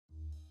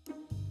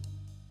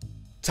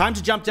Time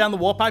to jump down the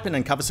warp pipe and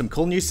uncover some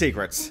cool new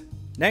secrets.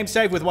 Name's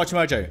Dave with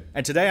WatchMojo,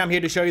 and today I'm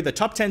here to show you the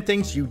top 10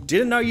 things you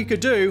didn't know you could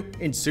do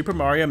in Super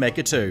Mario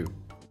Maker 2.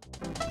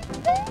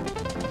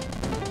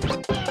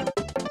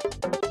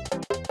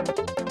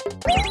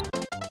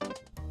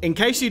 In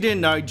case you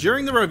didn't know,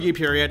 during the review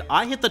period,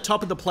 I hit the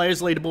top of the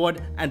players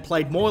leaderboard and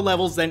played more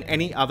levels than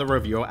any other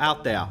reviewer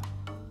out there.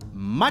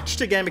 Much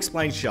to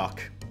GameXplain's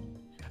shock.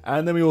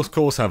 And then we of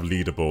course have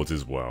leaderboards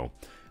as well.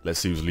 Let's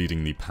see who's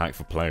leading the pack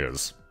for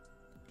players.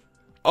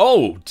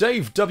 Oh,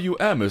 Dave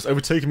WM has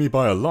overtaken me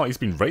by a lot. He's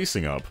been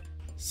racing up.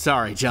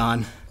 Sorry,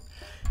 John.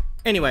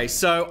 Anyway,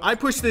 so I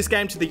pushed this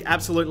game to the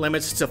absolute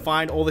limits to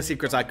find all the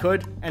secrets I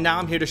could, and now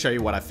I'm here to show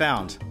you what I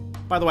found.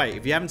 By the way,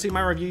 if you haven't seen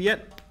my review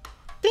yet,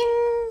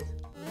 ding!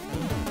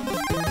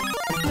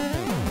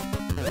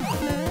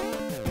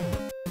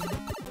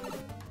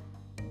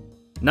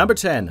 Number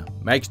 10.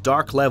 Makes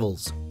dark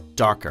levels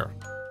darker.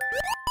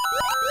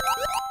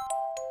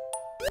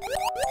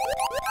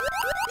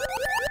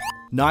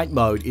 Night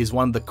Mode is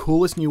one of the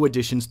coolest new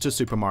additions to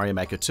Super Mario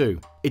Maker 2.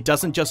 It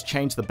doesn't just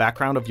change the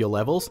background of your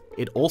levels,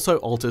 it also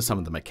alters some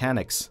of the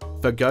mechanics.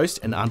 For ghost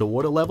and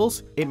underwater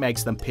levels, it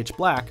makes them pitch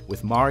black,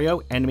 with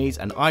Mario, enemies,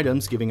 and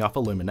items giving off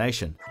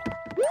illumination.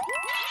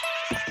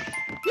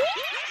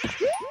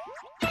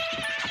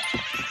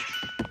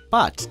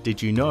 But did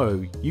you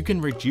know you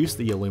can reduce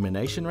the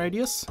illumination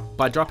radius?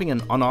 By dropping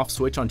an on-off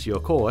switch onto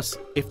your course,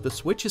 if the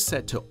switch is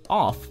set to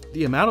off,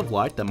 the amount of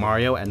light that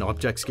Mario and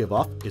objects give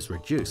off is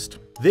reduced.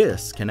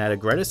 This can add a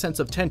greater sense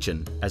of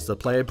tension as the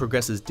player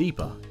progresses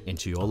deeper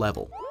into your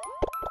level.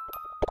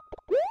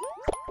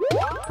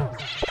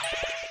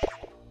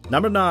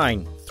 Number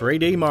 9.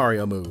 3D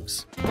Mario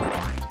moves.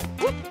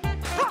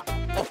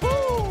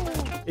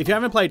 If you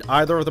haven't played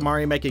either of the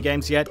Mario Maker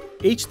games yet,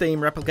 each theme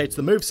replicates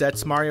the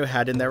movesets Mario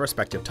had in their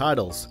respective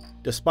titles.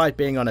 Despite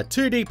being on a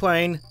 2D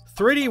plane,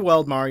 3D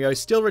World Mario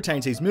still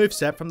retains his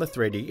moveset from the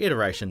 3D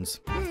iterations.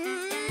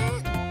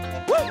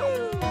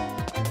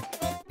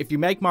 If you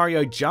make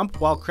Mario jump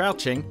while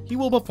crouching, he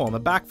will perform a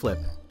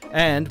backflip.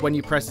 And when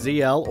you press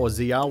ZL or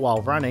ZR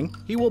while running,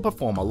 he will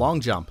perform a long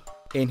jump.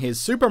 In his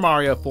Super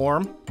Mario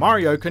form,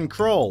 Mario can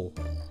crawl.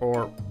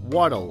 Or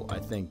waddle, I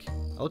think.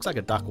 It looks like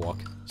a duck walk.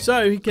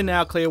 So he can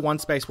now clear one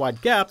space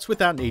wide gaps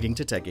without needing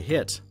to take a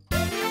hit.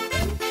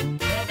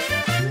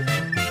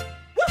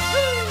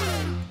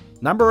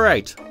 Number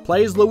 8.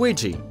 Plays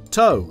Luigi,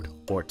 Toad,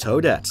 or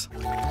Toadette.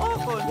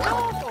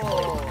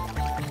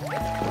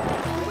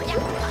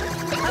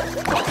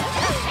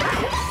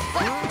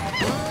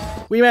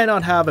 We may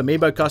not have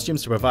amiibo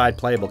costumes to provide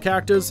playable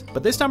characters,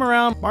 but this time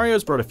around,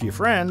 Mario's brought a few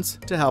friends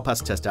to help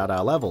us test out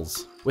our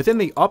levels. Within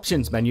the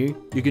options menu,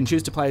 you can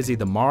choose to play as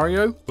either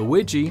Mario,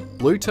 Luigi,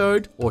 Blue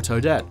Toad, or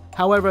Toadette.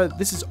 However,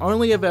 this is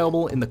only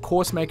available in the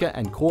Course Maker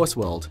and Course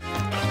World.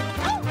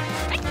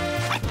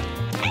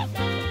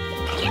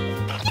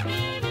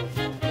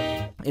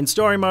 In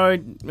story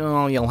mode,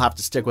 you'll have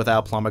to stick with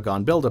our Plumber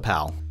Gone Builder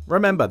pal.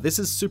 Remember, this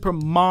is Super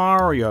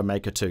Mario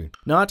Maker 2,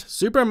 not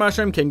Super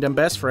Mushroom Kingdom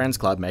Best Friends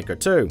Club Maker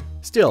 2.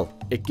 Still,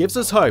 it gives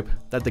us hope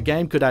that the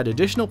game could add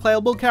additional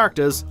playable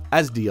characters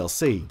as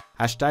DLC.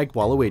 Hashtag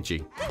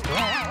Waluigi.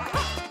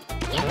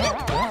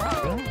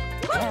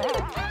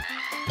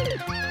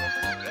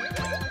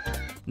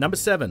 Number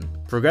 7.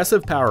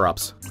 Progressive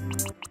power-ups.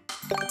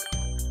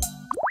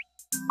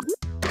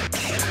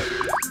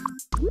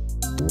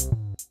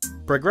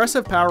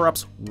 Progressive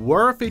power-ups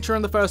were a feature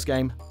in the first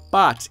game,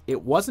 but it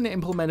wasn't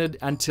implemented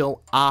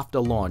until after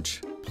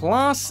launch.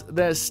 Plus,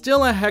 there's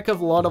still a heck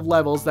of a lot of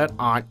levels that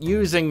aren't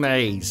using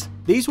these.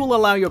 These will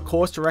allow your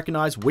course to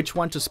recognize which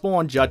one to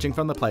spawn judging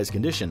from the player's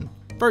condition.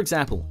 For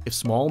example, if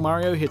Small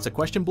Mario hits a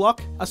question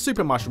block, a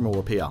Super Mushroom will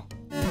appear.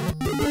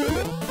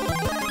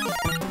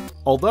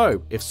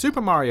 Although, if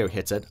Super Mario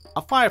hits it,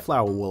 a Fire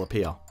Flower will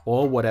appear,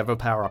 or whatever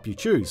power-up you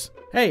choose.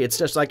 Hey, it's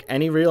just like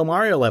any real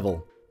Mario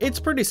level. It's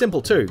pretty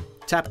simple too.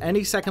 Tap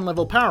any second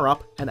level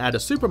power-up and add a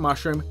Super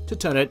Mushroom to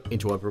turn it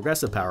into a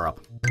progressive power-up.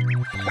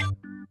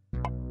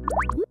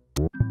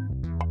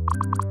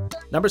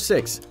 Number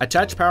 6.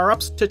 Attach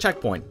power-ups to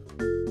checkpoint.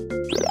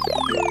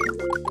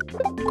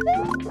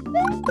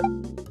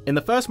 In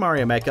the first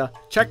Mario Maker,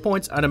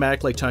 checkpoints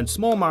automatically turned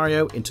Small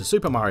Mario into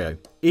Super Mario,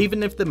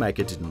 even if the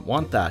maker didn't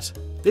want that.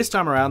 This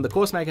time around, the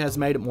Course Maker has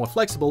made it more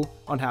flexible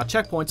on how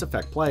checkpoints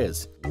affect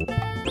players.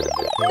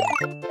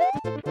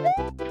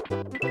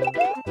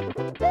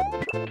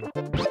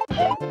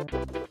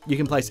 You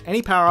can place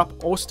any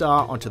power-up or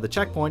star onto the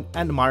checkpoint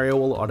and Mario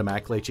will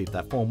automatically achieve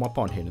that form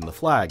upon hitting the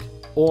flag.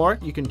 Or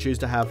you can choose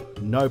to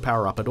have no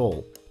power-up at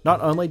all.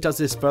 Not only does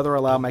this further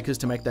allow makers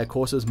to make their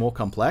courses more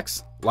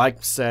complex,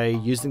 like say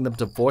using them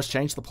to force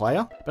change the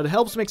player, but it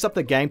helps mix up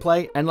the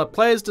gameplay and let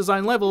players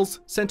design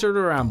levels centered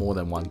around more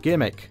than one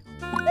gimmick.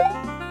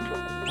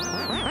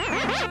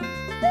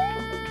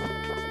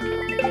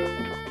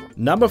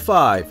 Number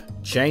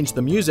 5. Change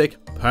the music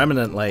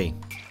permanently.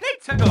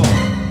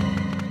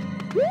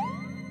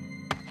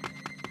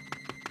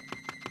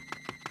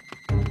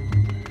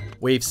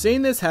 We've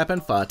seen this happen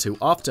far too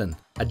often.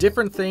 A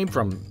different theme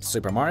from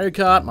Super Mario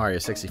Kart, Mario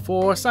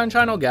 64,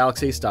 Sunshine or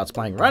Galaxy starts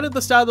playing right at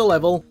the start of the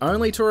level,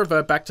 only to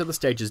revert back to the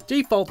stage's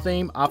default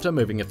theme after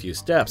moving a few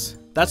steps.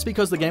 That's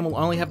because the game will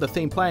only have the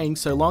theme playing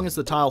so long as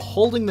the tile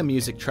holding the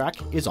music track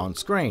is on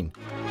screen.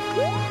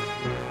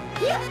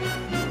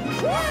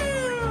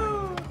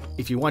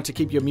 If you want to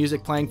keep your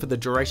music playing for the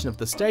duration of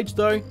the stage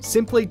though,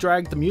 simply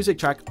drag the music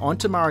track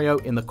onto Mario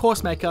in the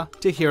Course Maker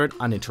to hear it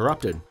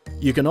uninterrupted.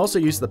 You can also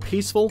use the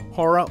peaceful,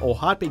 horror or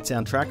heartbeat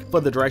soundtrack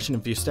for the duration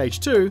of your stage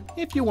too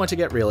if you want to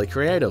get really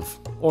creative,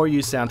 or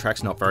use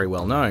soundtracks not very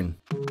well known.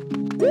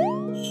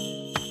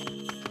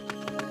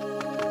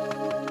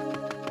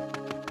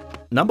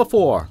 Number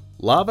 4.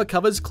 Lava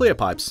covers clear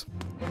pipes.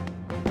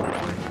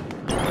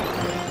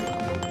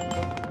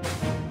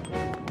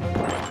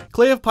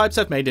 Clear pipes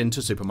have made it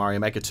into Super Mario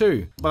Maker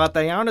 2, but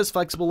they aren't as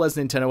flexible as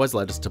Nintendo has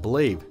led us to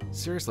believe.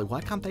 Seriously,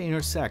 why can't they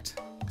intersect?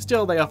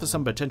 Still, they offer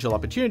some potential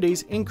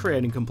opportunities in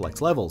creating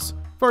complex levels.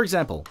 For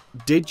example,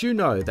 did you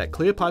know that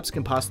clear pipes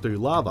can pass through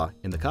lava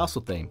in the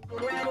castle theme?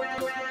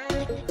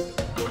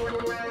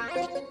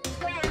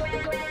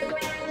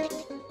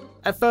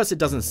 At first, it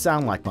doesn't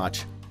sound like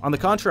much. On the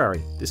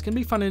contrary, this can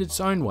be fun in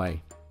its own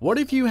way. What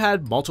if you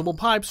had multiple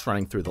pipes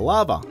running through the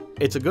lava?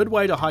 It's a good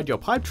way to hide your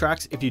pipe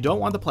tracks if you don't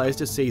want the players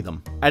to see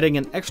them, adding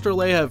an extra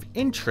layer of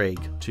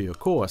intrigue to your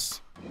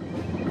course.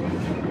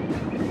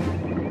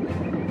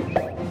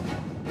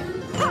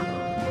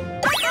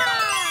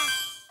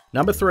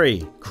 Number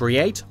 3.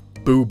 Create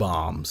boo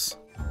bombs.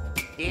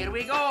 Here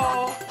we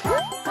go!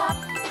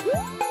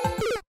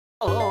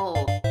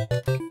 Oh.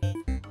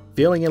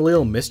 Feeling a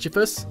little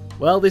mischievous?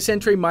 Well, this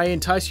entry may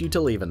entice you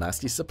to leave a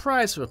nasty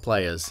surprise for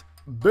players.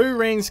 Boo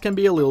rings can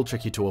be a little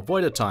tricky to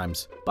avoid at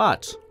times,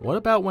 but what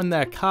about when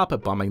they're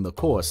carpet bombing the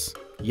course?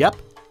 Yep,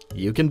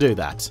 you can do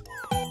that.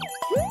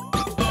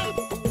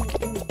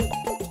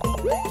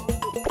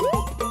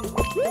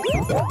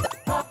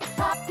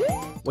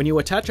 When you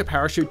attach a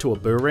parachute to a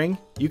boo ring,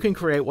 you can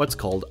create what's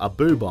called a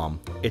boo bomb.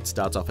 It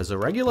starts off as a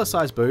regular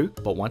size boo,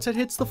 but once it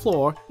hits the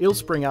floor, it'll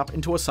spring up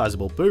into a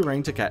sizable boo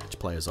ring to catch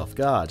players off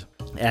guard.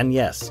 And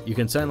yes, you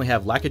can certainly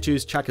have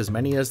Lakitus chuck as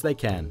many as they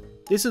can.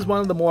 This is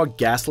one of the more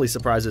ghastly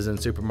surprises in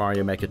Super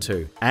Mario Maker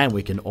 2, and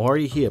we can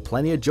already hear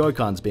plenty of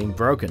Joy-Cons being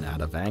broken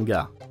out of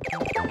anger.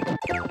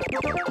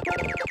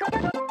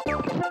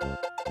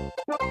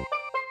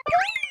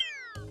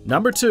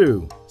 Number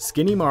 2.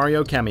 Skinny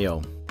Mario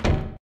Cameo.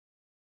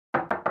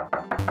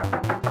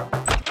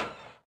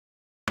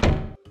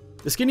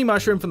 The Skinny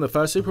Mushroom from the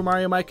first Super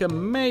Mario Maker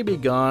may be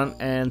gone,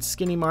 and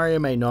Skinny Mario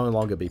may no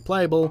longer be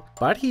playable,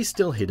 but he's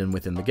still hidden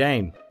within the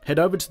game. Head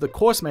over to the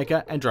Course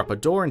Maker and drop a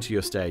door into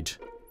your stage.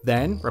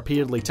 Then,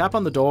 repeatedly tap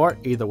on the door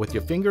either with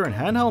your finger in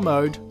handheld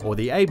mode or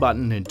the A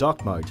button in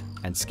dock mode,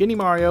 and Skinny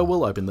Mario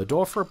will open the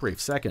door for a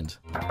brief second.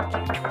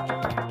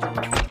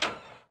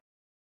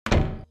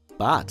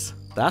 But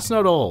that's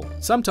not all.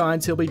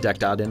 Sometimes he'll be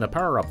decked out in a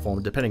power-up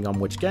form depending on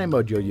which game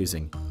mode you're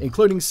using,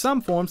 including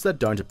some forms that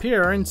don't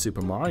appear in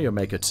Super Mario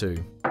Maker 2.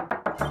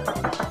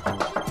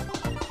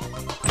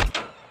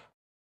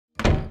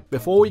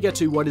 Before we get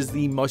to what is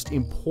the most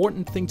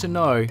important thing to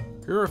know,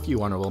 here are a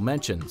few honorable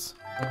mentions.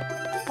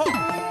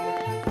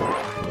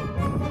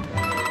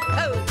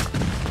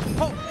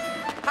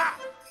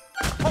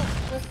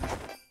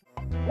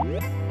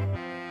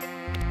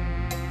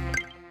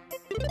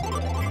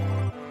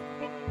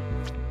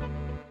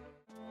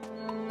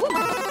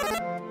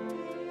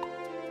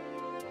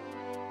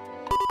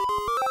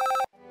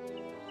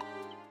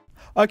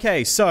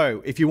 Okay,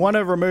 so if you want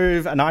to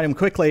remove an item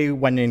quickly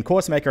when in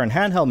Course Maker and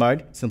handheld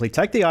mode, simply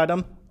take the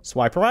item,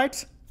 swipe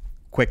right,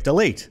 quick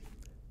delete.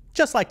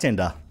 Just like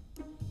Tinder.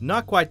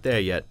 Not quite there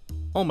yet.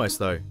 Almost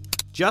though.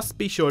 Just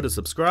be sure to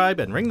subscribe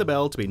and ring the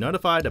bell to be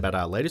notified about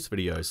our latest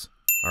videos.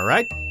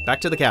 Alright, back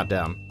to the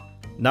countdown.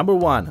 Number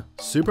 1.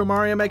 Super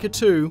Mario Maker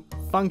 2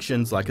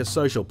 functions like a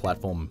social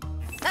platform.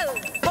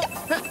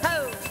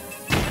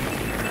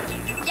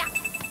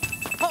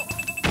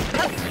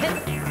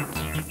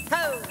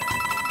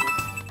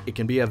 It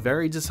can be a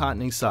very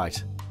disheartening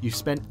sight. You've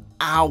spent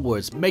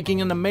hours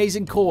making an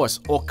amazing course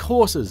or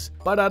courses,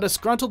 but are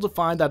disgruntled to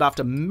find that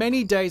after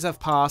many days have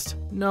passed,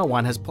 no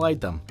one has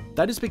played them.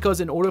 That is because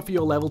in order for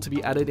your level to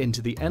be added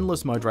into the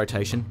endless mode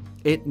rotation,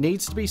 it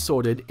needs to be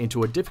sorted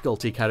into a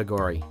difficulty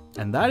category,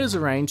 and that is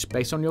arranged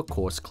based on your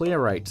course clear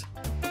rate.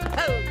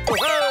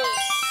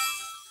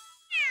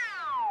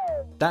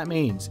 That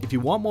means if you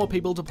want more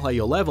people to play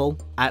your level,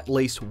 at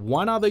least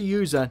one other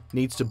user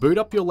needs to boot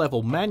up your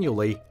level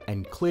manually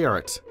and clear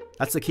it.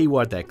 That's the key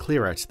word there,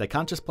 clear it. They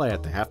can't just play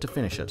it, they have to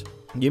finish it.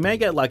 You may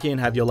get lucky and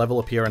have your level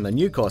appear in the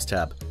new course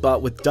tab,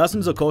 but with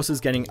dozens of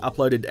courses getting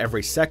uploaded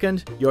every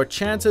second, your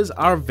chances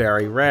are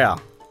very rare.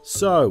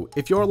 So,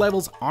 if your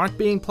levels aren't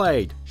being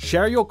played,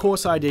 share your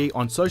course ID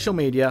on social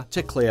media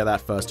to clear that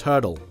first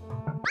hurdle.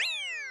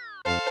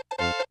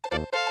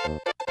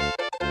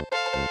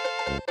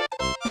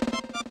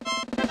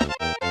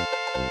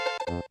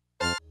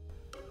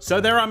 So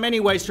there are many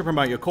ways to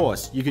promote your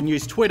course. You can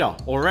use Twitter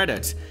or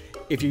Reddit.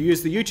 If you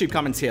use the YouTube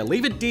comments here,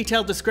 leave a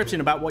detailed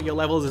description about what your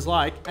levels is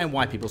like and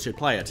why people should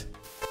play it.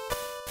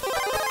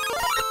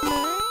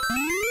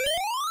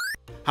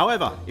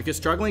 However, if you're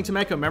struggling to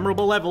make a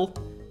memorable level,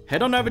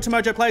 head on over to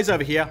Mojo Plays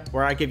over here,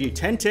 where I give you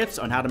 10 tips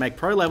on how to make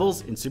pro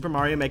levels in Super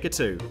Mario Maker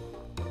 2.